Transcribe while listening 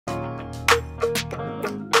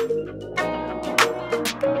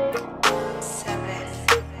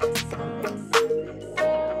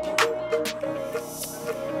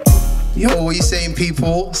what are you saying,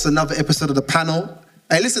 people? It's another episode of The Panel.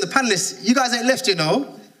 Hey, listen, the panelists, you guys ain't left, you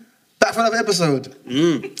know. Back for another episode.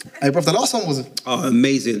 Hey, bro, the last one was... Oh,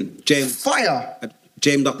 amazing. James. Fire.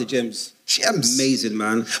 Jamed up the gems. Gems. Amazing,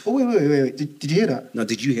 man. Oh, wait. Did you hear that? No,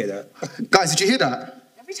 did you hear that? Guys, did you hear that?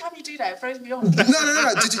 Every time you do that, it throws me off.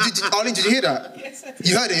 No. Arlene, did you hear that? Yes, I did.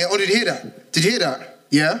 You heard it, yeah? Or did you hear that? Did you hear that?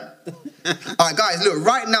 Yeah? All right, guys, look,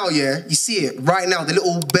 right now, yeah, you see it. Right now, the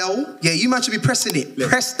little bell. Yeah, you might should be pressing it. Look.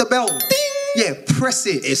 Press the bell. Ding! Yeah, press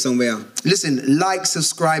it. It's somewhere. Listen, like,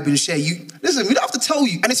 subscribe, and share. Listen, we don't have to tell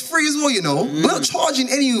you, and it's free as well, you know. We're not charging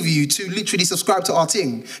any of you to literally subscribe to our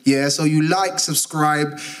thing. Yeah, so you like,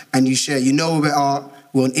 subscribe, and you share. You know where we are.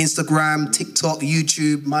 We're on Instagram, TikTok,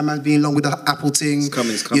 YouTube. My man's being long with the Apple thing. It's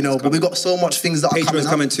coming. You know, but we've got so much things that are coming up. Patreon's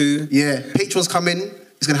coming too. Yeah, Patreon's coming.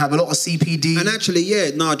 It's going to have a lot of CPD. And actually, do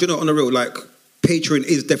you know, on the real, like, Patreon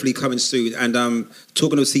is definitely coming soon. And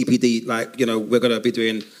talking of CPD, like, you know, we're going to be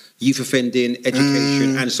doing youth offending,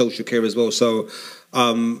 education, and social care as well. So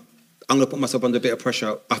I'm going to put myself under a bit of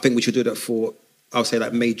pressure. I think we should do that for, I'll say,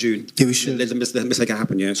 like, May, June. Yeah, we should. Let's make it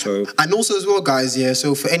happen, yeah? So. And also as well, guys, yeah,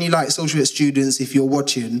 so for any, like, social work students, if you're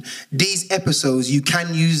watching, these episodes, you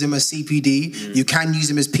can use them as CPD, you can use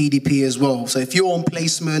them as PDP as well. So if you're on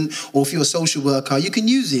placement or if you're a social worker, you can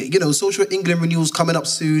use it. You know, Social Work England renewal's coming up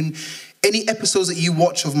soon. Any episodes that you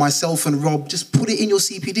watch of myself and Rob, just put it in your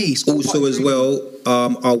CPD. Also as well,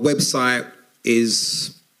 our website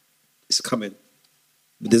is coming.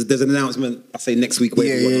 There's an announcement, I say next week.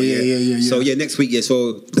 Yeah. So yeah, next week, yeah.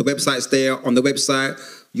 So the website's there. On the website,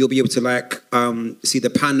 you'll be able to like see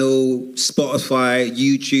the panel, Spotify,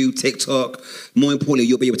 YouTube, TikTok. More importantly,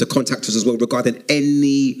 you'll be able to contact us as well regarding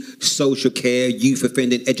any social care, youth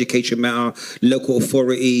offending, education matter, local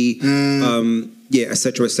authority,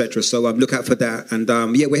 etc., etc. So look out for that. And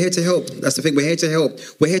yeah, we're here to help. That's the thing. We're here to help.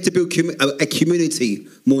 We're here to build a community.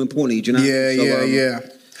 More importantly, do you know? Yeah.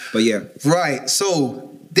 But yeah. Right. So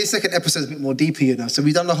this second episode is a bit more deeper, you know. So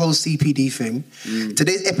we've done the whole CPD thing.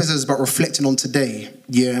 Today's episode is about reflecting on today.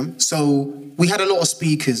 Yeah. So we had a lot of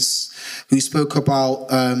speakers who spoke about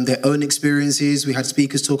their own experiences. We had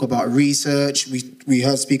speakers talk about research. We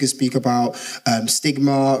heard speakers speak about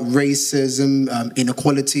stigma, racism,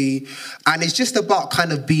 inequality. And it's just about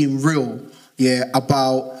kind of being real, yeah,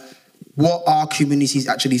 about what our community is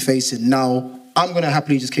actually facing. Now, I'm going to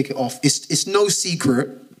happily just kick it off. It's no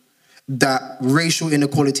secret that racial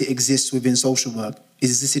inequality exists within social work. It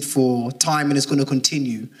existed for time and it's going to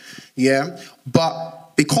continue, yeah?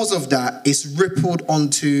 But because of that, it's rippled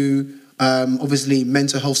onto, obviously,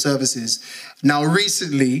 mental health services. Now,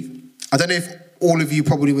 recently, I don't know if all of you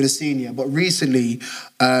probably would have seen it, but recently,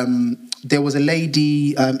 there was a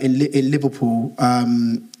lady in Liverpool,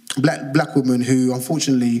 black woman who,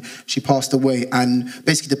 unfortunately, she passed away. And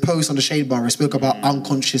basically, the post on the Shade Bar spoke about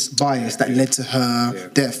unconscious bias that led to her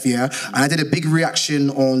death, yeah? And I did a big reaction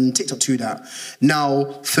on TikTok to that.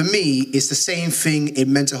 Now, for me, it's the same thing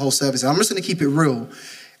in mental health services. I'm just going to keep it real.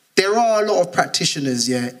 There are a lot of practitioners,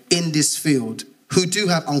 yeah, in this field who do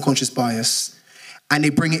have unconscious bias, and they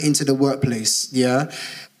bring it into the workplace, yeah?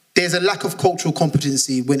 There's a lack of cultural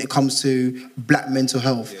competency when it comes to black mental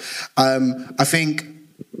health. I think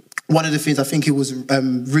one of the things, I think it was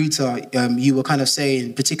Rita, you were kind of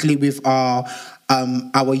saying, particularly with our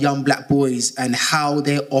young black boys and how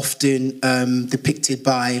they're often depicted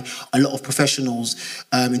by a lot of professionals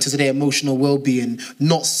in terms of their emotional well-being,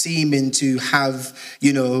 not seeming to have,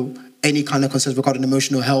 you know, any kind of concerns regarding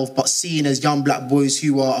emotional health, but seen as young black boys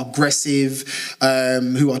who are aggressive,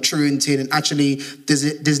 who are truanting, and actually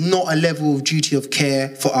there's not a level of duty of care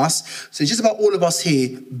for us. So it's just about all of us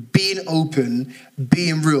here being open,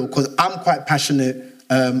 being real, because I'm quite passionate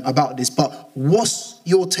about this. But what's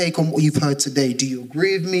your take on what you've heard today? Do you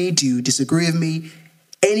agree with me? Do you disagree with me?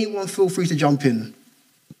 Anyone feel free to jump in.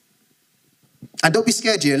 And don't be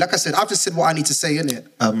scared, yeah. Like I said, I've just said what I need to say, innit?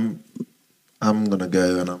 I'm going to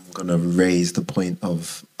go and I'm going to raise the point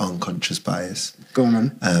of unconscious bias. Go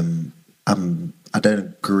on, man. I don't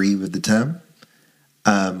agree with the term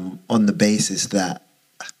on the basis that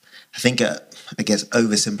I think I guess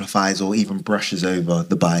oversimplifies or even brushes over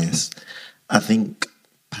the bias. I think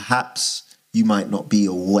perhaps you might not be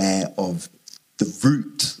aware of the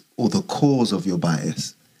root or the cause of your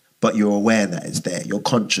bias, but you're aware that it's there. You're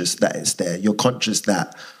conscious that it's there. You're conscious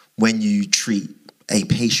that when you treat a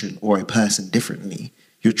patient or a person differently,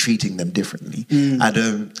 you're treating them differently. I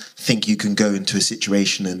don't think you can go into a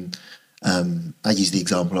situation and I use the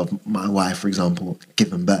example of my wife, for example,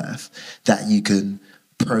 giving birth, that you can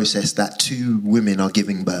process that two women are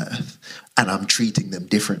giving birth and I'm treating them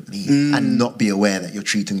differently and not be aware that you're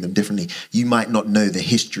treating them differently. You might not know the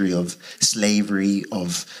history of slavery,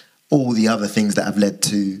 of all the other things that have led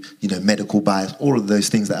to, you know, medical bias, all of those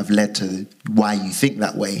things that have led to why you think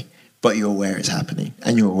that way, but you're aware it's happening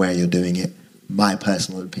and you're aware you're doing it. My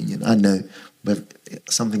personal opinion, I know, but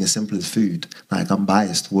something as simple as food, like I'm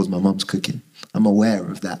biased towards my mum's cooking. I'm aware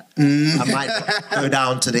of that. I might not go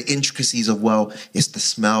down to the intricacies of, well, it's the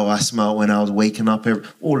smell I smelled when I was waking up,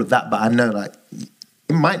 all of that, but I know, like,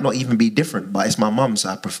 it might not even be different, but it's my mum, so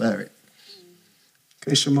I prefer it.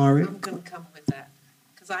 Okay, Shamari? I'm going to come with that,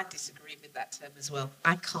 because I disagree with that term as well.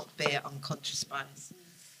 I can't bear unconscious bias.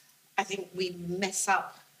 I think we mess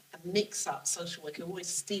up and mix up social work. We're always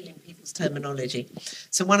stealing people's terminology.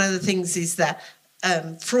 So one of the things is that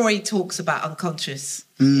Freud talks about unconscious,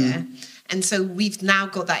 yeah? And so we've now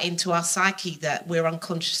got that into our psyche that we're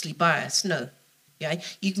unconsciously biased. No. Yeah,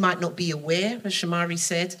 you might not be aware, as Shamari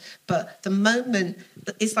said, but the moment,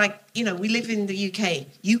 it's like, you know, we live in the UK.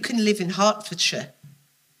 You can live in Hertfordshire,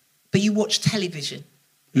 but you watch television.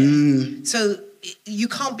 Yeah? So you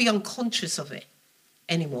can't be unconscious of it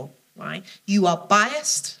anymore, right? You are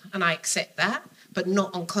biased, and I accept that, but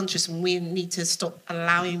not unconscious. And we need to stop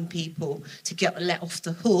allowing people to get let off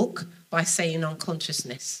the hook by saying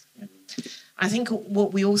unconsciousness. Yeah? I think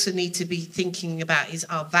what we also need to be thinking about is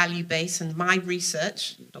our value base. And my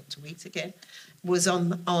research, Dr. Wheat again, was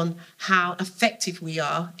on how effective we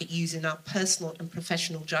are at using our personal and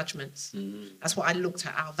professional judgments. That's what I looked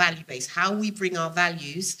at, our value base, how we bring our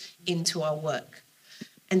values into our work.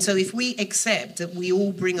 And so if we accept that we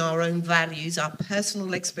all bring our own values, our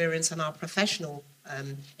personal experience and our professional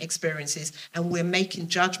experiences, and we're making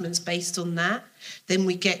judgments based on that, then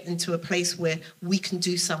we get into a place where we can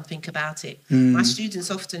do something about it. My students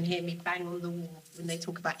often hear me bang on the wall when they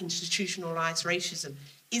talk about institutionalized racism.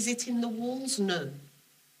 Is it in the walls? No.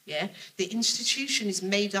 Yeah, the institution is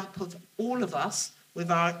made up of all of us with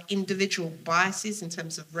our individual biases in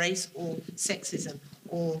terms of race or sexism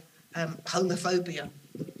or homophobia.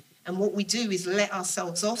 And what we do is let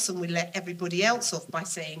ourselves off, and we let everybody else off by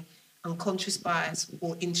saying unconscious bias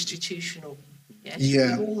or institutional.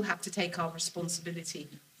 Yeah? We all have to take our responsibility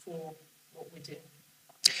for what we do.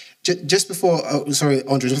 Just before, sorry,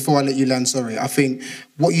 Andre, just before I let you land, sorry, I think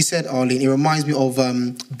what you said, Arlene, it reminds me of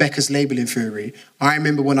Becker's labelling theory. I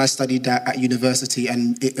remember when I studied that at university,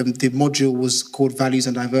 and the module was called Values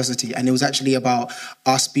and Diversity, and it was actually about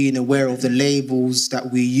us being aware of the labels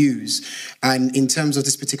that we use. And in terms of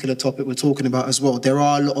this particular topic we're talking about as well, there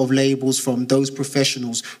are a lot of labels from those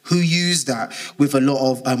professionals who use that with a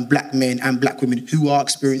lot of black men and black women who are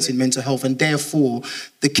experiencing mental health, and therefore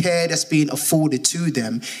the care that's being afforded to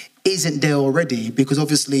them isn't there already, because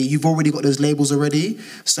obviously you've already got those labels already.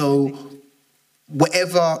 So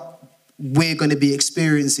whatever we're going to be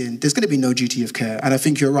experiencing, there's going to be no duty of care. And I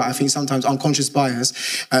think you're right. I think sometimes unconscious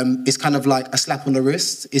bias is kind of like a slap on the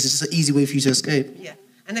wrist. It's just an easy way for you to escape. Yeah.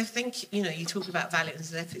 And I think, you know, you talk about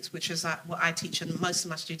values and ethics, which is like what I teach, and most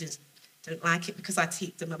of my students don't like it because I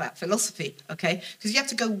teach them about philosophy, okay? Because you have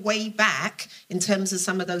to go way back in terms of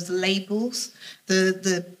some of those labels.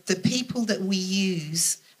 The people that we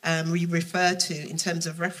use, we refer to in terms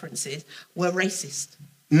of references, were racist.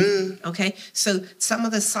 Okay, so some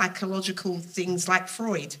of the psychological things like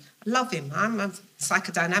Freud, I love him. I'm a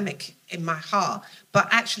psychodynamic in my heart, but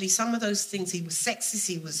actually some of those things, he was sexist,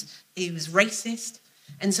 he was racist,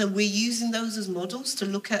 and so we're using those as models to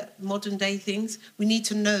look at modern day things. We need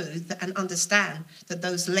to know that and understand that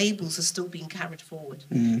those labels are still being carried forward,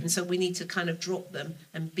 and so we need to kind of drop them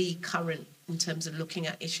and be current in terms of looking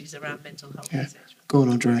at issues around mental health, etc. Go on,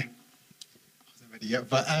 Andre. Yeah,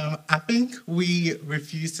 but I think we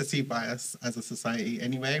refuse to see bias as a society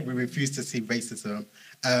anyway. We refuse to see racism.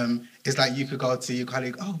 It's like you could go to your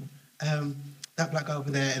colleague, that black guy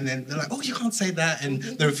over there, and then they're like, oh, you can't say that, and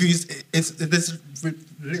they refuse.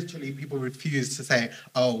 Literally people refuse to say,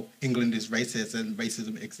 oh, England is racist and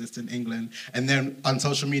racism exists in England. And then on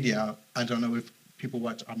social media, I don't know if people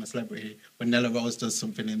watch I'm a Celebrity, when Nella Rose does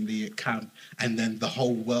something in the camp, and then the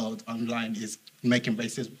whole world online is making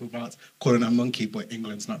racist remarks, calling her a monkey, but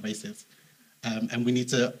England's not racist. And we need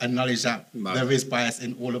to acknowledge that there is bias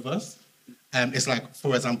in all of us. It's like,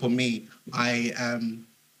 for example, me, I'm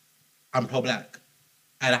pro-black.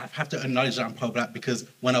 And I have to acknowledge that I'm pro-black because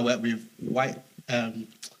when I work with white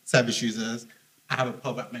service users, I have a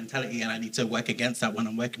pro-black mentality, and I need to work against that when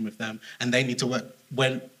I'm working with them. And they need to work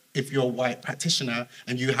if you're a white practitioner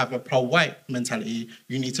and you have a pro-white mentality,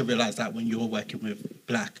 you need to realize that when you're working with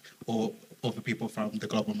black or other people from the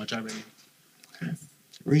global majority. Okay.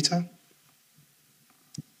 Rita?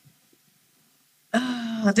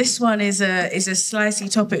 This one is a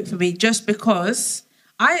slicey topic for me, just because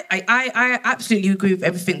I absolutely agree with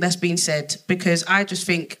everything that's been said, because I just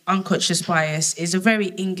think unconscious bias is a very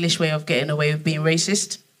English way of getting away with being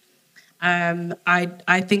racist.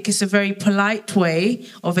 I think it's a very polite way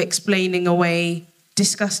of explaining away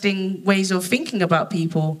disgusting ways of thinking about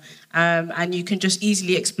people. And you can just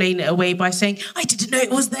easily explain it away by saying, I didn't know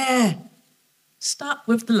it was there. Stop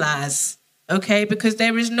with the lies. Okay, because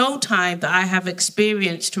there is no time that I have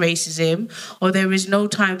experienced racism, or there is no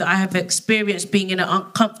time that I have experienced being in an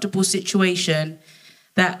uncomfortable situation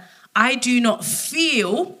that I do not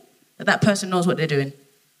feel that that person knows what they're doing.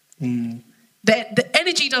 The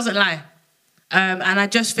energy doesn't lie. And I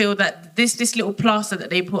just feel that this little plaster that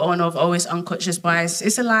they put on of, oh, it's unconscious bias,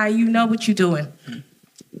 it's a lie. You know what you're doing.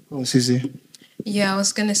 Oh, Susie. Yeah, I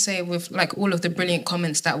was going to say, with like all of the brilliant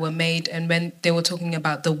comments that were made, and when they were talking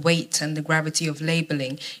about the weight and the gravity of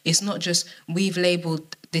labeling, it's not just we've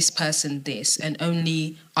labeled this person this, and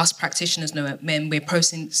only us practitioners know it, when we're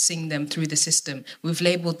processing them through the system. We've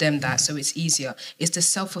labeled them that, so it's easier. It's the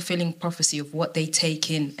self-fulfilling prophecy of what they take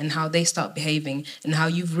in and how they start behaving, and how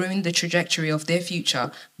you've ruined the trajectory of their future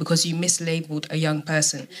because you mislabeled a young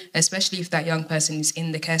person, especially if that young person is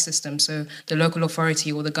in the care system. So the local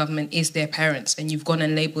authority or the government is their parents, and you've gone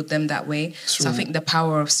and labeled them that way. So I think the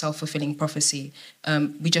power of self-fulfilling prophecy,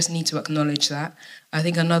 we just need to acknowledge that. I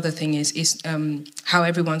think another thing is how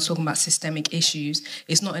everyone's talking about systemic issues.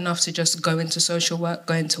 It's not enough to just go into social work,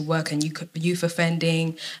 go into work and youth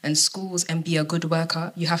offending and schools and be a good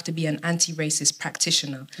worker. You have to be an anti-racist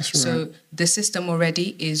practitioner. That's right. So the system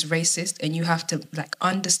already is racist, and you have to like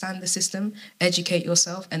understand the system, educate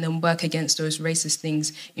yourself, and then work against those racist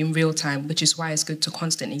things in real time, which is why it's good to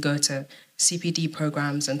constantly go to CPD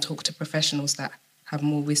programs and talk to professionals that have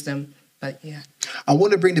more wisdom. But yeah, I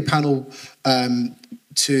want to bring the panel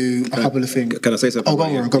to a couple of things. Can I say something? Oh, go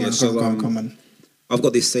on. I've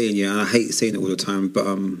got this saying, yeah, and I hate saying it all the time, but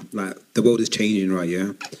like the world is changing, right?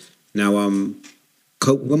 Yeah. Now, when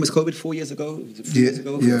was COVID? 4 years ago? Was it 4 years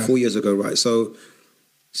ago? Yeah. 4 years ago, right? So,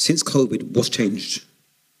 since COVID, what's changed?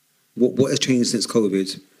 What has changed since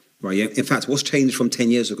COVID? Right. Yeah. In fact, what's changed from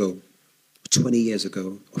 10 years ago, 20 years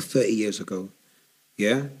ago, or 30 years ago?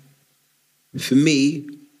 Yeah. For me.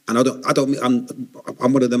 And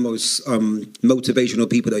I'm one of the most motivational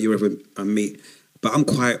people that you ever meet, but I'm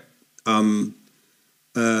quite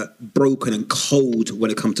broken and cold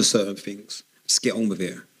when it comes to certain things. Just get on with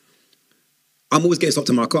it. I'm always getting stopped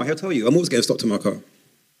in my car. I'll tell you, I'm always getting stopped in my car.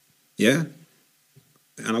 Yeah,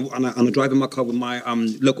 and I'm driving my car with my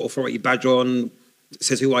local authority badge on. It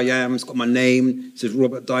says who I am. It's got my name. It says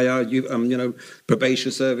Robert Dyer.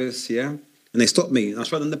 Probation service. Yeah, and they stop me. And I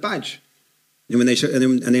show them the badge. And when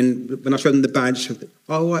when I showed them the badge,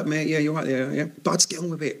 oh, all right, mate, yeah, you're right, yeah. But I just get on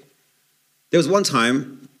with it. There was one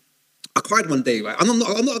time, I cried one day, right? I'm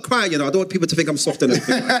not a crier, I don't want people to think I'm soft and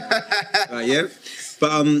everything, right? Yeah.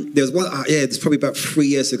 But there was one, it's probably about 3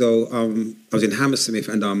 years ago. I was in Hammersmith,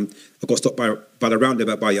 and I got stopped by the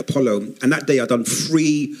roundabout by Apollo. And that day, I'd done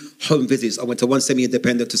 3 home visits. I went to one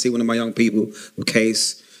semi-independent to see one of my young people with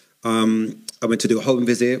case. I went to do a home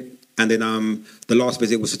visit. And then the last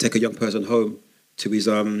visit was to take a young person home to his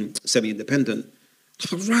semi-independent.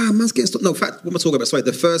 I was like, right, man's getting stopped. No, in fact, what am I talking about? Sorry,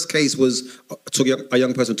 the first case was took a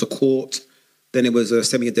young person to court. Then it was a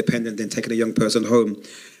semi-independent, then taking a young person home.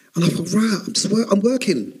 And I thought, right, I'm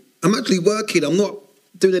working. I'm actually working. I'm not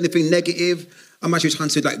doing anything negative. I'm actually trying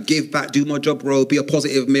to like give back, do my job role, be a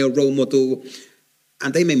positive male role model.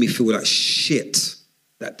 And they made me feel like shit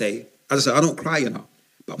that day. As I said, I don't cry, but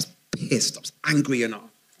I was pissed. I was angry,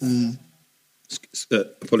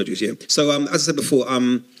 Apologies, yeah. So as I said before,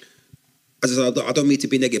 as I said, I don't mean to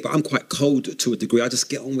be negative, but I'm quite cold to a degree. I just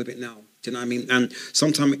get on with it now. Do you know what I mean? And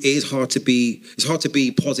sometimes it is hard to be. It's hard to be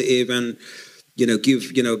positive and give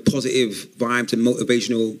positive vibes and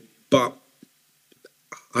motivational. But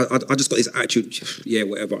I just got this attitude. Yeah,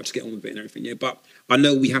 whatever. I just get on with it and everything. Yeah, but I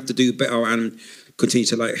know we have to do better and continue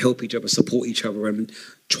to like help each other, support each other, and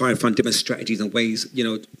try and find different strategies and ways,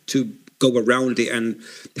 to go around it and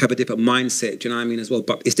have a different mindset, do you know what I mean, as well?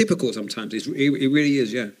 But it's difficult sometimes. It really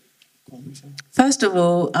is, yeah. First of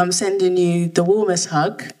all, I'm sending you the warmest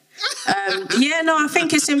hug. I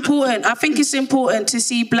think it's important. I think it's important to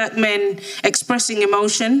see black men expressing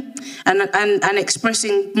emotion and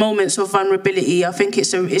expressing moments of vulnerability. I think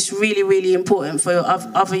it's really, really important for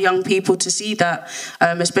other young people to see that,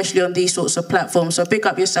 especially on these sorts of platforms. So big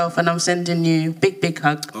up yourself, and I'm sending you big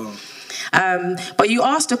hug. Oh. But you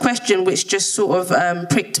asked a question which just sort of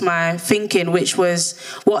pricked my thinking, which was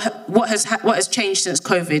what has changed since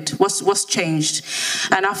COVID? What's changed?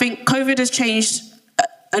 And I think COVID has changed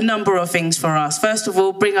a number of things for us. First of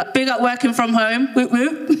all, big up working from home, whoop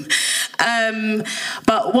whoop.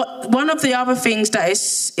 But one of the other things that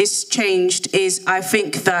is changed is I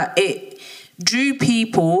think that it drew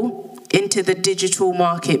people into the digital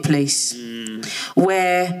marketplace,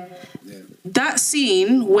 where that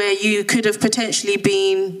scene where you could have potentially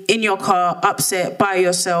been in your car, upset by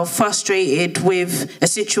yourself, frustrated with a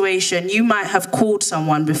situation, you might have called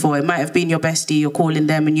someone before. It might have been your bestie, you're calling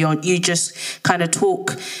them, and you just kind of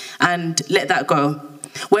talk and let that go.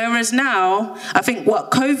 Whereas now, I think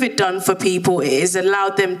what COVID done for people is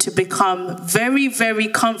allowed them to become very, very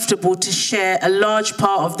comfortable to share a large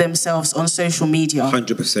part of themselves on social media.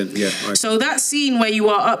 100%, yeah. So that scene where you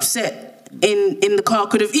are upset in the car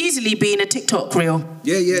could have easily been a TikTok reel.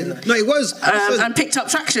 Yeah. No, it was. And picked up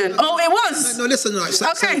traction. Oh, it was? No, listen. Like,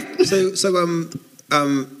 Okay. So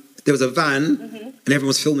there was a van and everyone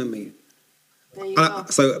was filming me. There you go. I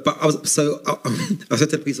said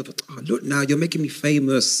to the police, oh, look now, you're making me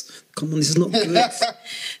famous. Come on, this is not good.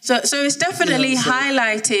 So it's definitely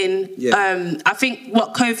highlighting. Yeah. I think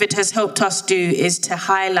what COVID has helped us do is to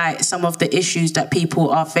highlight some of the issues that people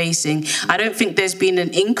are facing. I don't think there's been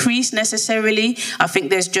an increase necessarily. I think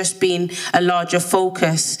there's just been a larger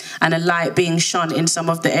focus and a light being shone in some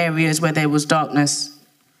of the areas where there was darkness.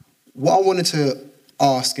 What I wanted to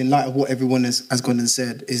ask, in light of what everyone has gone and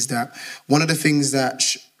said, is that one of the things that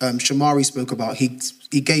Shamari spoke about, he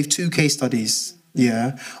gave 2 case studies,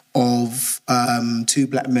 of 2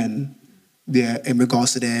 black men, in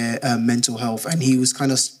regards to their mental health, and he was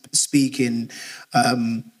kind of speaking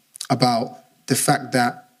about the fact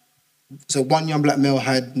that one young black male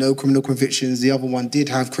had no criminal convictions, the other one did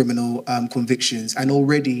have criminal convictions, and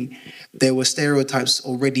already there were stereotypes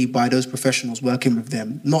already by those professionals working with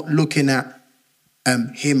them, not looking at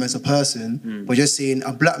him as a person, but just seeing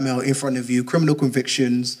a black male in front of you, criminal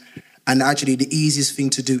convictions, and actually the easiest thing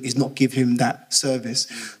to do is not give him that service.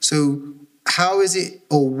 So how is it,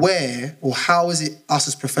 how is it us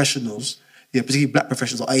as professionals, particularly black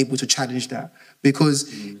professionals, are able to challenge that?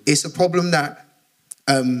 Because it's a problem that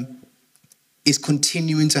is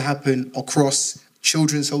continuing to happen across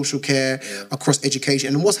children's social care, across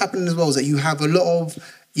education. And what's happening as well is that you have a lot of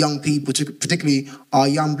young people, particularly our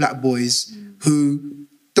young black boys, who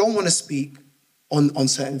don't want to speak on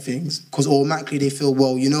certain things because automatically they feel,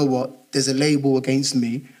 well, you know what, there's a label against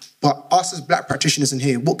me. But us as black practitioners in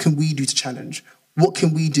here, what can we do to challenge? What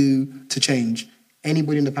can we do to change?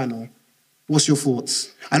 Anybody in the panel? What's your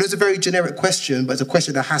thoughts? I know it's a very generic question, but it's a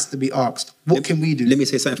question that has to be asked. What can we do? Let me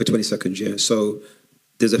say something for 20 seconds, yeah? So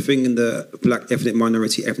there's a thing in the black ethnic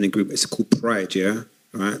minority ethnic group, it's called pride, yeah?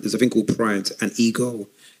 All right? There's a thing called pride and ego.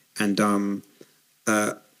 And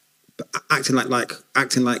acting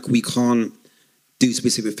like we can't do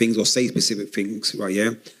specific things or say specific things, right?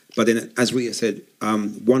 Yeah. But then, as Rita said,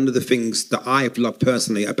 one of the things that I've loved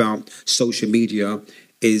personally about social media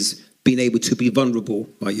is being able to be vulnerable,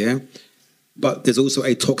 right? Yeah. But there's also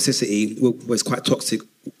a toxicity where it's quite toxic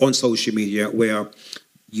on social media, where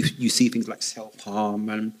you see things like self-harm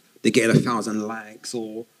and they're getting 1,000 likes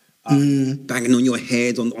or banging on your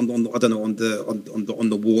head on I don't know, on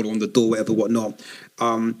the wall or on the door, whatever, whatnot.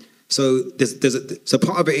 So so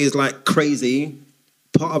part of it is like crazy,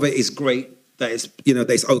 part of it is great that it's that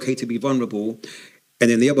it's okay to be vulnerable, and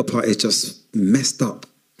then the other part is just messed up.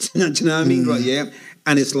 Do you know what I mean? Right? Yeah.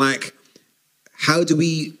 And it's like, how do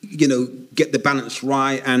we get the balance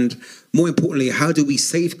right, and more importantly, how do we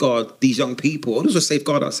safeguard these young people and also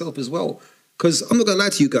safeguard ourselves as well? Because I'm not gonna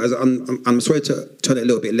lie to you guys, I'm sorry to turn it a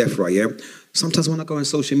little bit left, right? Yeah. Sometimes when I go on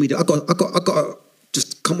social media, I got to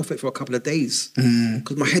just come off it for a couple of days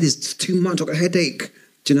because my head is too much. I got a headache.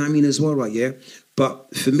 Do you know what I mean as well, right? Yeah.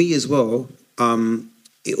 But for me as well,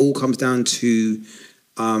 it all comes down to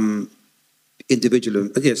individual.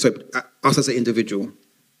 Yeah. So us as an individual,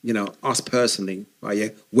 us personally, right? Yeah.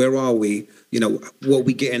 Where are we? What are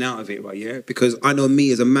we getting out of it, right? Yeah. Because I know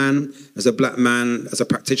me as a man, as a black man, as a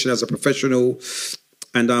practitioner, as a professional,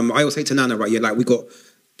 and I always say to Nana, right? Yeah. Like we got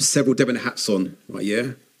several different hats on, right?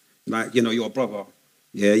 Yeah. Like you're a brother.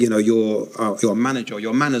 Yeah, you're a manager,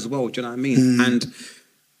 you're a man as well, do you know what I mean? And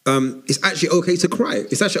it's actually okay to cry.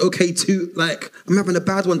 It's actually okay to, like, I'm having a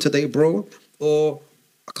bad one today, bro, or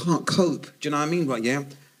I can't cope, do you know what I mean? Right, yeah?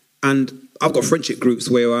 And I've got friendship groups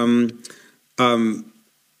where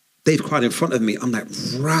they've cried in front of me. I'm like,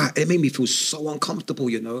 right, it made me feel so uncomfortable,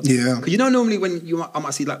 Yeah. Because normally when I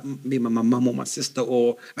might see like me, my mum or my sister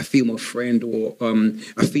or a female friend or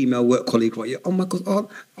a female work colleague, right? Yeah, oh my God,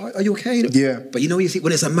 are you okay? Yeah. But you see,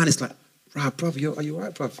 when it's a man, it's like, right, bruv, are you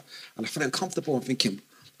right, bruv? And I feel uncomfortable. I'm thinking,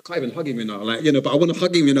 I can't even hug him, like, but I want to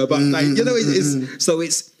hug him, but like, it's so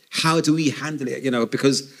it's how do we handle it,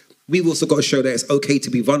 because we've also got to show that it's okay to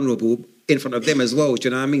be vulnerable in front of them as well. Do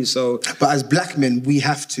you know what I mean? So, but as black men, we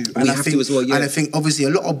have to. And have to as well, yeah. And I think obviously a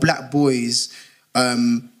lot of black boys are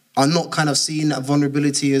not kind of seeing that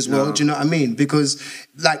vulnerability as well. No. Do you know what I mean? Because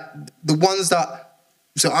like the ones that,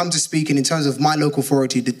 so I'm just speaking in terms of my local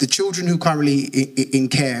authority, the children who currently in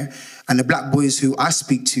care and the black boys who I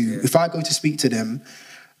speak to, if I go to speak to them,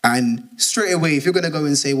 and straight away, if you're going to go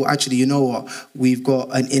and say, well, actually, you know what? We've got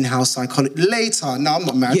an in-house psychologist. Later, no, I'm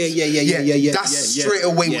not mad. Yeah. That's straight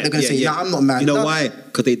away what they're going to say. No, I'm not mad. You know why?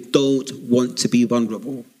 Because they don't want to be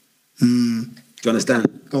vulnerable. Do you understand?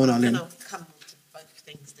 Go on, Arlene. I'll come on to both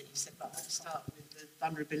things that you said, but I'll start with the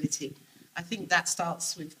vulnerability. I think that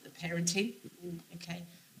starts with the parenting, okay?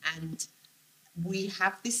 And we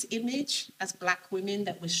have this image as black women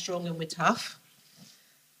that we're strong and we're tough.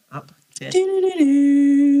 Up.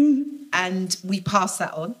 And we pass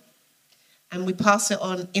that on. And we pass it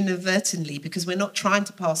on inadvertently because we're not trying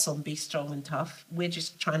to pass on be strong and tough. We're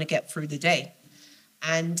just trying to get through the day.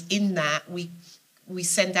 And in that, we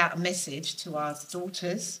send out a message to our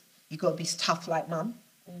daughters, you've got to be tough like mum.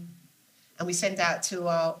 And we send out to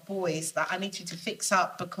our boys that I need you to fix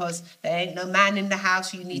up because there ain't no man in the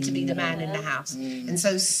house, you need to be the man in the house. And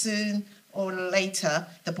so soon or later,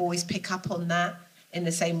 the boys pick up on that in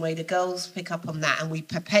the same way the girls pick up on that, and we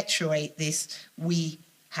perpetuate this. We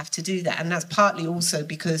have to do that. And that's partly also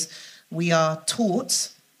because we are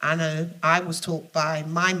taught, I know I was taught by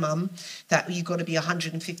my mum, that you've got to be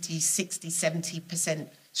 150, 60, 70%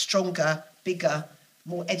 stronger, bigger,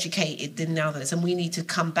 more educated than the others. And we need to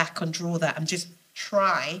come back and draw that and just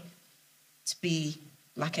try to be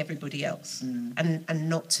like everybody else and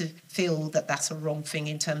not to feel that that's a wrong thing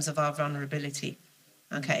in terms of our vulnerability.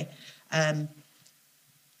 Okay.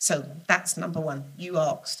 So that's number one. You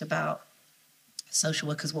asked about social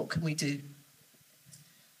workers, what can we do?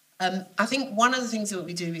 I think one of the things that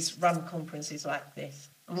we do is run conferences like this.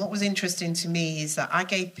 And what was interesting to me is that I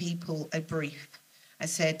gave people a brief. I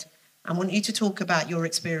said, I want you to talk about your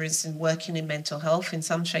experience in working in mental health in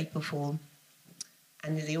some shape or form,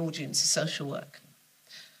 and the audience is social work.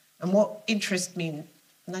 And what interested me,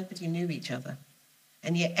 nobody knew each other.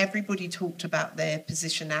 And yet everybody talked about their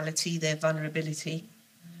positionality, their vulnerability.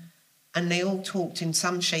 And they all talked in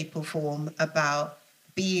some shape or form about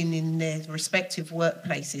being in their respective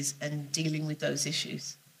workplaces and dealing with those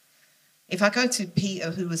issues. If I go to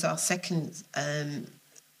Peter, who was our second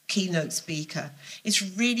keynote speaker, it's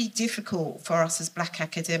really difficult for us as black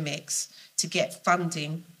academics to get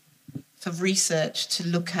funding for research to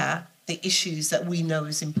look at the issues that we know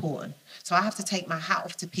is important. So I have to take my hat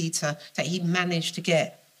off to Peter that he managed to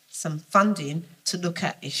get some funding to look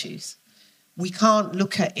at issues. We can't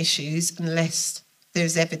look at issues unless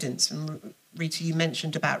there's evidence. And Rita, you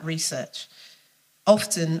mentioned about research.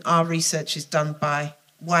 Often our research is done by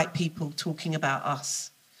white people talking about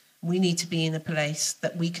us. We need to be in a place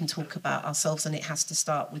that we can talk about ourselves, and it has to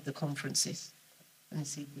start with the conferences. Let me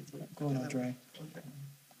see. Go on, Andre.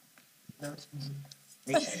 No.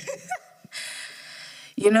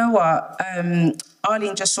 You know what?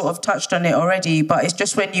 Arlene just sort of touched on it already, but it's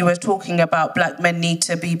just when you were talking about black men need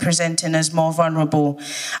to be presenting as more vulnerable.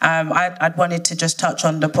 I'd wanted to just touch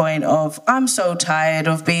on the point of, I'm so tired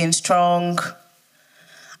of being strong.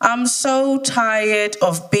 I'm so tired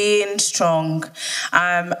of being strong.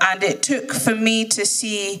 And it took for me to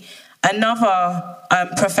see another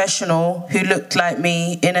professional who looked like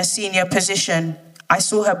me in a senior position. I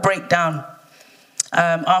saw her break down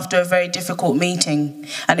after a very difficult meeting.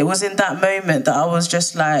 And it was in that moment that I was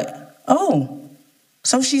just like, oh,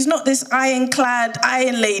 so she's not this ironclad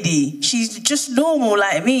iron lady. She's just normal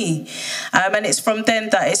like me. And it's from then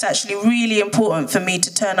that it's actually really important for me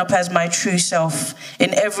to turn up as my true self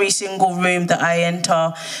in every single room that I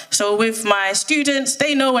enter. So with my students,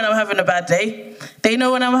 they know when I'm having a bad day. They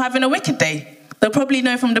know when I'm having a wicked day. They'll probably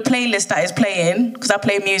know from the playlist that is playing, because I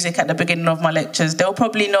play music at the beginning of my lectures. They'll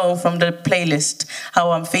probably know from the playlist how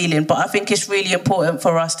I'm feeling. But I think it's really important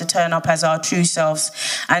for us to turn up as our true selves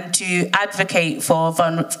and to advocate for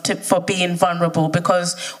being vulnerable,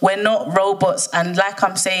 because we're not robots. And like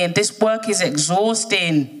I'm saying, this work is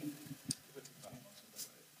exhausting.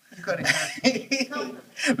 You got it.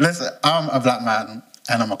 Listen, I'm a black man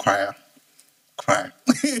and I'm a crier.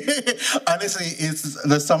 Honestly,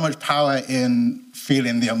 there's so much power in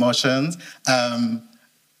feeling the emotions.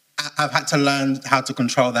 I've had to learn how to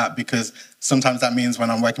control that, because sometimes that means when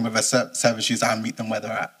I'm working with a service user, I meet them where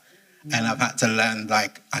they're at. And I've had to learn,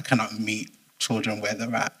 like, I cannot meet children where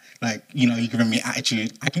they're at. Like, you know, you're giving me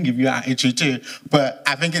attitude, I can give you attitude too. But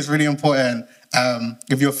I think it's really important,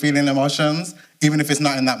 if you're feeling emotions, even if it's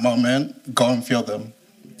not in that moment, go and feel them.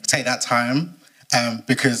 Take that time.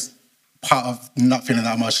 because part of not feeling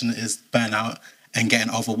that emotion is burnout and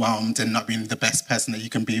getting overwhelmed and not being the best person that you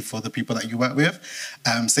can be for the people that you work with.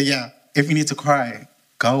 So yeah, if you need to cry,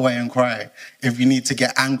 go away and cry. If you need to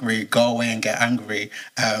get angry, go away and get angry.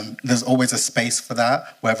 There's always a space for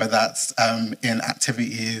that, whether that's in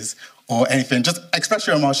activities or anything. Just express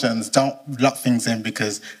your emotions. Don't lock things in,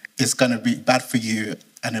 because it's going to be bad for you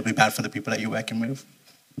and it'll be bad for the people that you're working with.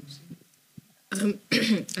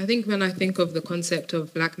 I think when I think of the concept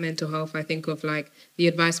of black mental health, I think of like the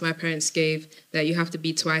advice my parents gave, that you have to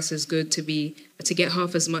be twice as good to get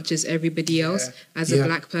half as much as everybody else as a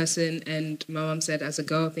black person. And my mum said, as a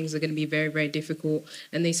girl, things are going to be very, very difficult.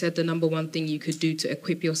 And they said the number one thing you could do to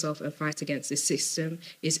equip yourself and fight against this system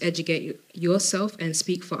is educate yourself and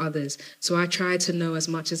speak for others. So I try to know as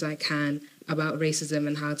much as I can about racism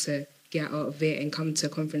and how to get out of it and come to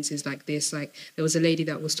conferences like this. Like, there was a lady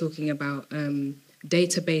that was talking about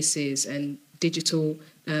databases and digital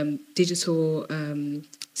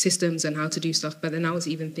systems and how to do stuff. But then I was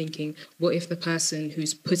even thinking, what if the person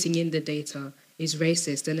who's putting in the data is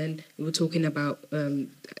racist? And then we were talking about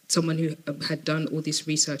someone who had done all this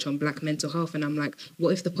research on black mental health, and I'm like, what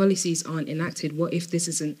if the policies aren't enacted? What if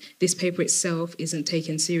this paper itself isn't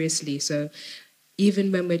taken seriously? So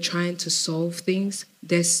even when we're trying to solve things,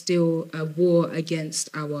 there's still a war against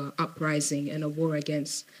our uprising and a war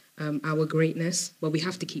against our greatness. But we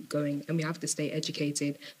have to keep going and we have to stay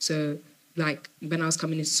educated. So, like, when I was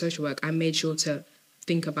coming into social work, I made sure to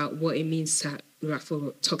think about what it means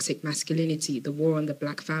for toxic masculinity, the war on the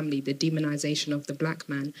black family, the demonization of the black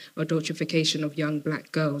man, adultification of young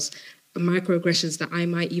black girls, microaggressions that I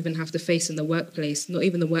might even have to face in the workplace, not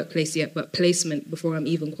even the workplace yet, but placement before I'm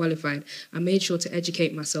even qualified. I made sure to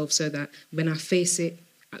educate myself so that when I face it,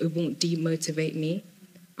 it won't demotivate me.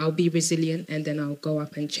 I'll be resilient and then I'll go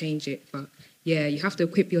up and change it. But yeah, you have to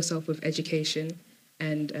equip yourself with education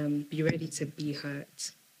and be ready to be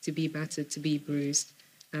hurt, to be battered, to be bruised,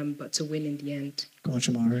 but to win in the end. Go on,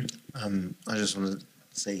 Shamari. I just want to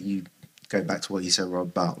say, you go back to what you said, Rob,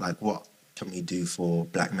 about like what can we do for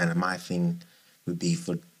black men? And my thing would be,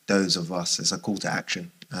 for those of us, it's a call to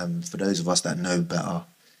action. For those of us that know better,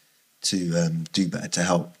 to do better, to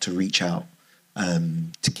help, to reach out,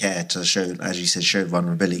 to care, to show, as you said, show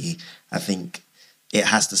vulnerability. I think it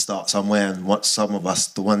has to start somewhere, and what some of us,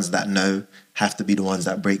 the ones that know, have to be the ones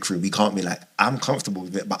that break through. We can't be like, I'm comfortable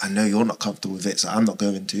with it, but I know you're not comfortable with it, so I'm not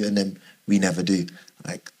going to, and then we never do.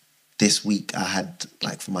 Like, this week I had,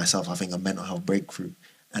 like, for myself, I think a mental health breakthrough,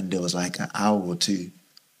 and there was like an hour or two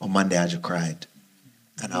on Monday I just cried,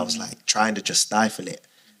 and I was like trying to just stifle it,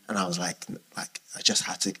 and I was like I just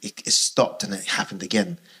had to, it stopped, and it happened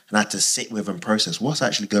again, and I had to sit with and process what's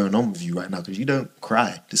actually going on with you right now, because you don't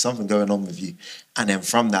cry, there's something going on with you. And then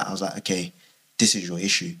from that I was like, okay, this is your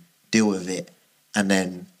issue, deal with it, and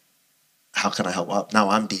then how can I help? Now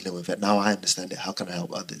I'm dealing with it, now I understand it, how can I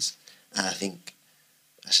help others? And I think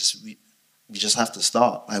that's just, we just have to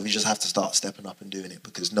start. Like, we just have to start stepping up and doing it,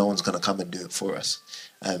 because no one's going to come and do it for us.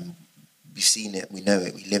 We've seen it, we know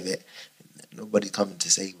it, we live it. Nobody's coming to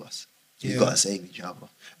save us. We've got to save each other.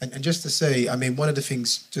 And just to say, I mean, one of the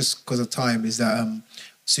things, just because of time, is that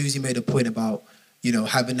Susie made a point about, you know,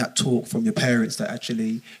 having that talk from your parents that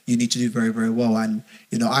actually you need to do very, very well. And,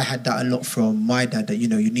 you know, I had that a lot from my dad, that, you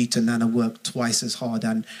know, you need to nana work twice as hard.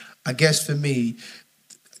 And I guess for me,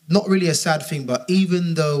 not really a sad thing, but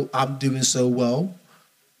even though I'm doing so well,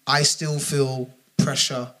 I still feel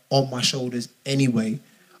pressure on my shoulders anyway.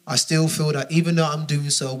 I still feel that even though I'm doing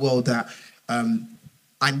so well, that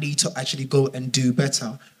I need to actually go and do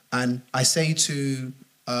better. And I say to,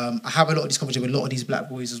 I have a lot of these conversations with a lot of these black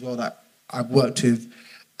boys as well that I've worked with,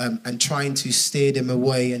 and trying to steer them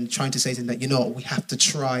away and trying to say to them that, you know, we have to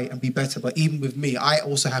try and be better. But even with me, I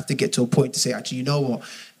also have to get to a point to say, actually, you know what?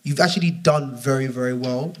 You've actually done very, very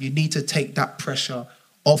well. You need to take that pressure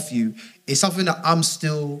off you. It's something that I'm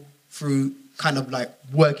still through, kind of like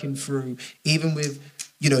working through, even with,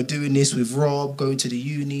 you know, doing this with Rob, going to the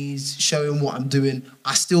unis, showing what I'm doing.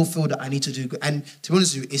 I still feel that I need to do good. And to be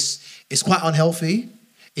honest with you, it's quite unhealthy.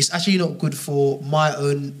 It's actually not good for my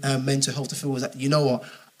own mental health to feel that, you know what,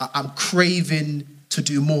 I'm craving to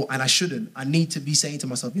do more, and I shouldn't. I need to be saying to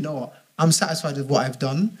myself, you know what, I'm satisfied with what I've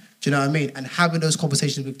done. Do you know what I mean? And having those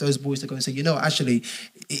conversations with those boys to go and say, you know, actually,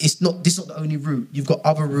 this is not the only route. You've got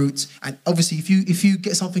other routes, and obviously, if you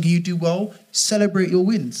get something and you do well, celebrate your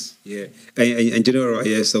wins. Yeah, and you know, right?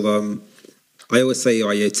 Yeah. So I always say,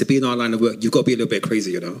 oh yeah, to be in our line of work, you've got to be a little bit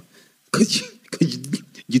crazy, you know, because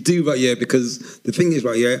you do, right? Yeah, because the thing is,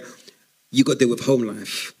 right? Yeah, you got to deal with home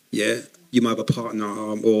life. Yeah, you might have a partner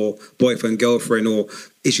or boyfriend, girlfriend, or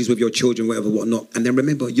issues with your children, whatever, whatnot. And then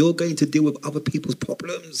remember, you're going to deal with other people's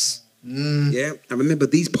problems. Yeah, and remember,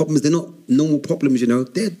 these problems, they're not normal problems, you know,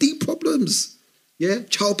 they're deep problems. Yeah,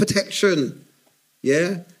 child protection.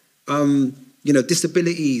 Yeah, you know,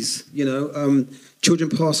 disabilities. You know, children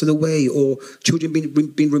passing away or children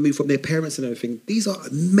being removed from their parents and everything. These are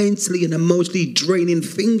mentally and emotionally draining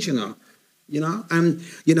things, you know. You know, and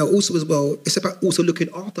you know, also as well, it's about also looking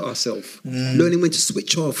after ourselves, learning when to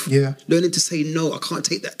switch off, learning to say no. I can't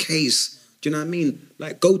take that case. Do you know what I mean?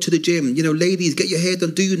 Like, go to the gym. You know, ladies, get your hair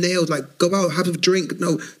done, do your nails. Like, go out, have a drink.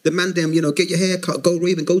 No, the man them, you know, get your hair cut, go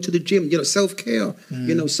raving, go to the gym. You know, self-care.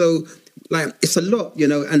 You know, so like it's a lot. You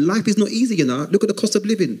know, and life is not easy. You know, look at the cost of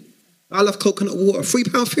living. I love coconut water,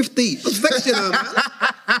 £3.50. I was vexed, you know,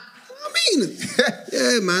 man.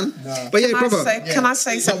 Yeah, man. No. But yeah, brother. Can I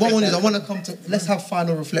say something? I want to come to. Let's have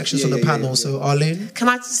final reflections on the panel. So, Arlene, can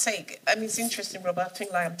I just say? I mean, it's interesting, Rob. I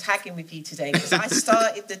think like I'm tagging with you today because I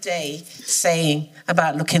started the day saying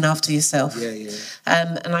about looking after yourself.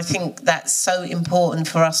 And I think that's so important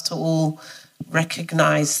for us to all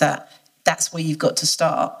recognise that that's where you've got to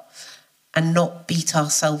start and not beat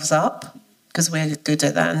ourselves up because we're good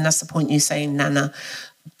at that, and that's the point you're saying, Nana.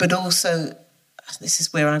 But also, this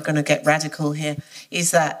is where I'm going to get radical here,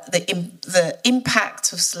 is that the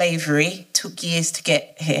impact of slavery took years to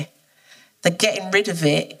get here. The getting rid of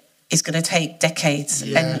it is going to take decades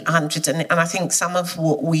and hundreds. And I think some of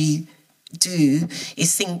what we do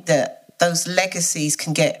is think that those legacies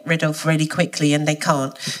can get rid of really quickly, and they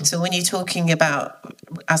can't. So when you're talking about,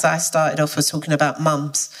 as I started off, was talking about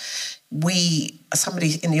mums,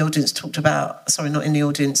 somebody in the audience talked about, sorry, not in the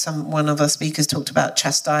audience, one of our speakers talked about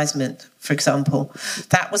chastisement, for example.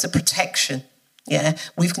 That was a protection. Yeah,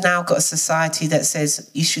 we've now got a society that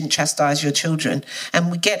says you shouldn't chastise your children,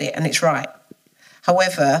 and we get it, and it's right.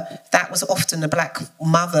 However, that was often the black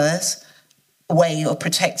mother's way of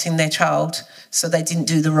protecting their child, so they didn't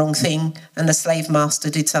do the wrong thing, and the slave master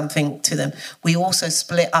did something to them. We also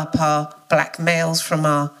split up our black males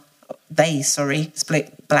from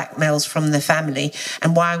split black males from the family.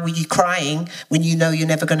 And why were you crying when you know you're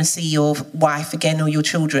never going to see your wife again or your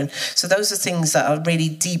children? So those are things that are really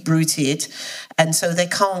deep-rooted, and so they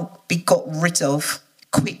can't be got rid of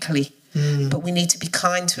quickly. But we need to be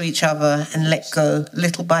kind to each other and let go,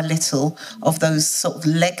 little by little, of those sort of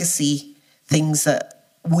legacy things that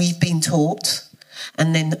we've been taught,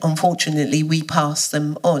 and then, unfortunately, we pass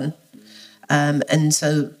them on. And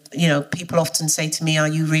so, you know, people often say to me, are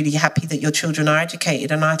you really happy that your children are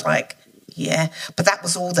educated? And I'm like, yeah, but that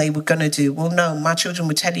was all they were going to do. Well, no, my children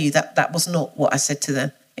would tell you that that was not what I said to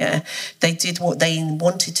them. Yeah, they did what they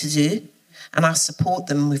wanted to do, and I support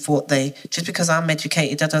them with just because I'm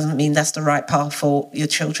educated, that doesn't mean that's the right path for your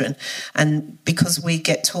children. And because we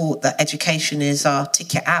get taught that education is our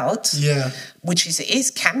ticket out, which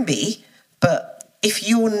can be, but if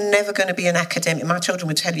you're never going to be an academic, my children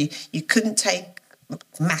would tell you, you couldn't take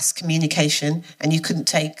mass communication and you couldn't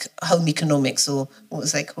take home economics, or what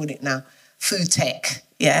was they call it now? Food tech,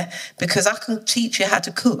 because I can teach you how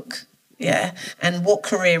to cook, and what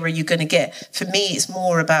career are you going to get? For me, it's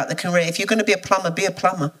more about the career. If you're going to be a plumber, be a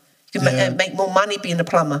plumber. You can make more money being a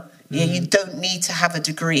plumber. You don't need to have a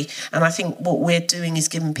degree. And I think what we're doing is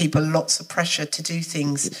giving people lots of pressure to do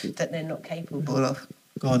things that they're not capable of.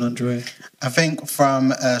 Go on, Andre. I think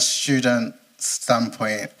from a student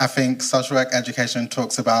standpoint, I think social work education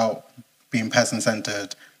talks about being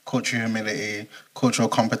person-centered, cultural humility, cultural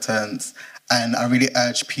competence, and I really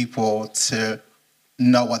urge people to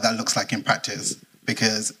know what that looks like in practice,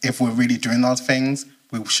 because if we're really doing those things,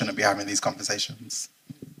 we shouldn't be having these conversations.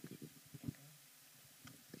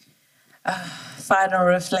 Final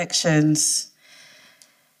reflections.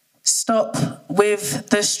 Stop with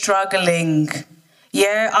the struggling.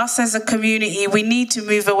 Us as a community, we need to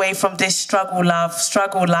move away from this struggle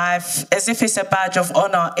life, as if it's a badge of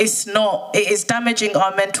honor. It's not. It is damaging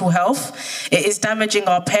our mental health. It is damaging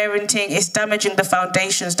our parenting. It's damaging the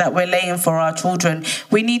foundations that we're laying for our children.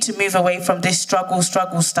 We need to move away from this struggle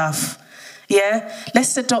stuff.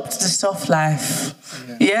 Let's adopt the soft life.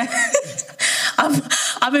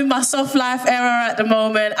 I'm in my soft life era at the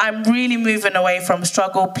moment. I'm really moving away from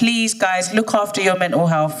struggle. Please, guys, look after your mental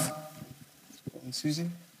health. Susie?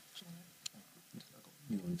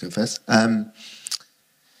 You want to go first?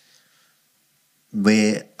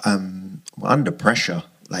 We're under pressure.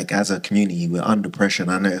 Like, as a community, we're under pressure.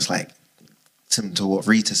 And I know it's like, similar to what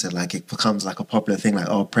Rita said, like it becomes like a popular thing, like,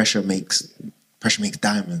 oh, pressure makes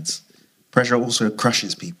diamonds. Pressure also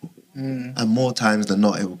crushes people. And more times than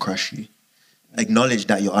not, it will crush you. Acknowledge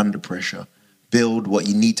that you're under pressure. Build what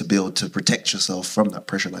you need to build to protect yourself from that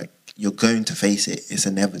pressure. Like, you're going to face it. It's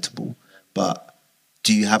inevitable. But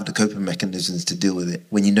do you have the coping mechanisms to deal with it?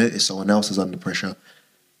 When you notice someone else is under pressure,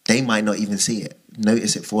 they might not even see it.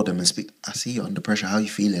 Notice it for them and speak. I see you're under pressure. How are you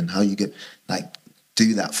feeling? How you get, like,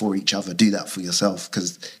 do that for each other. Do that for yourself,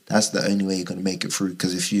 because that's the only way you're going to make it through.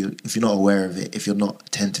 Because if you're not aware of it, if you're not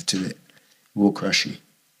attentive to it, it will crush you.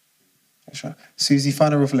 Sure. Susie,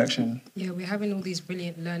 final reflection. Yeah, we're having all these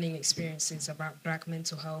brilliant learning experiences about Black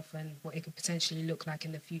mental health and what it could potentially look like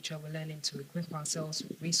in the future. We're learning to equip ourselves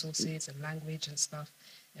with resources and language and stuff.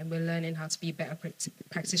 And we're learning how to be better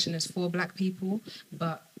practitioners for Black people.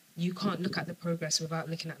 But you can't look at the progress without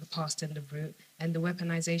looking at the past and the root. And the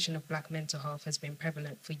weaponization of Black mental health has been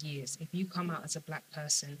prevalent for years. If you come out as a Black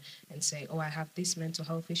person and say, oh, I have this mental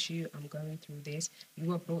health issue, I'm going through this,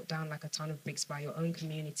 you are brought down like a ton of bricks by your own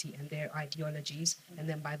community and their ideologies, and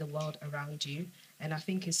then by the world around you. And I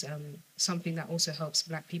think it's something that also helps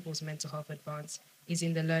Black people's mental health advance is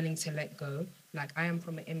in the learning to let go. Like, I am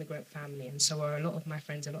from an immigrant family, and so are a lot of my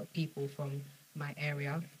friends, a lot of people from my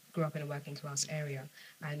area, grew up in a working class area.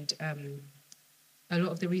 And a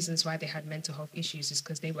lot of the reasons why they had mental health issues is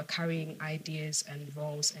because they were carrying ideas and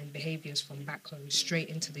roles and behaviors from back home straight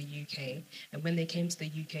into the UK. And when they came to the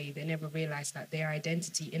UK, they never realized that their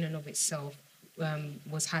identity in and of itself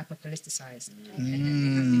was hyper-politicized. And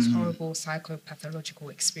then they have this horrible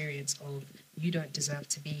psychopathological experience of, you don't deserve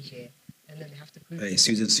to be here. And then they have to prove Hey,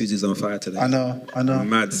 Susie's on fire today. I know.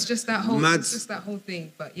 Mad. It's just that whole, Mad. it's just that whole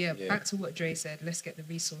thing. But yeah, back to what Dre said. Let's get the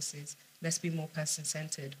resources. Let's be more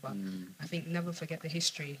person-centered. But I think never forget the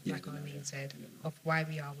history, like Arlene said, of why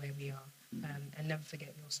we are where we are, and never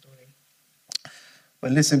forget your story.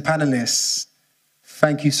 Well, listen, panelists,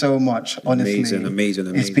 thank you so much, honestly.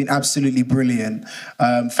 Amazing. It's been absolutely brilliant.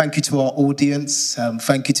 Thank you to our audience.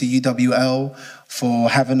 Thank you to UWL for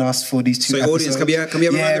having us for these two episodes. Audience, can we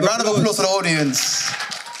have a round of applause for the audience.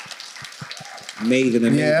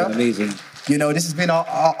 Amazing. You know, this has been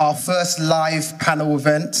our first live panel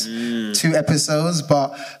event, 2 episodes,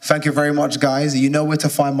 but thank you very much, guys. You know where to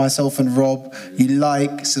find myself and Rob. You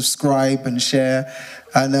like, subscribe, and share,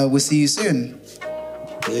 and we'll see you soon.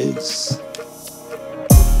 Peace.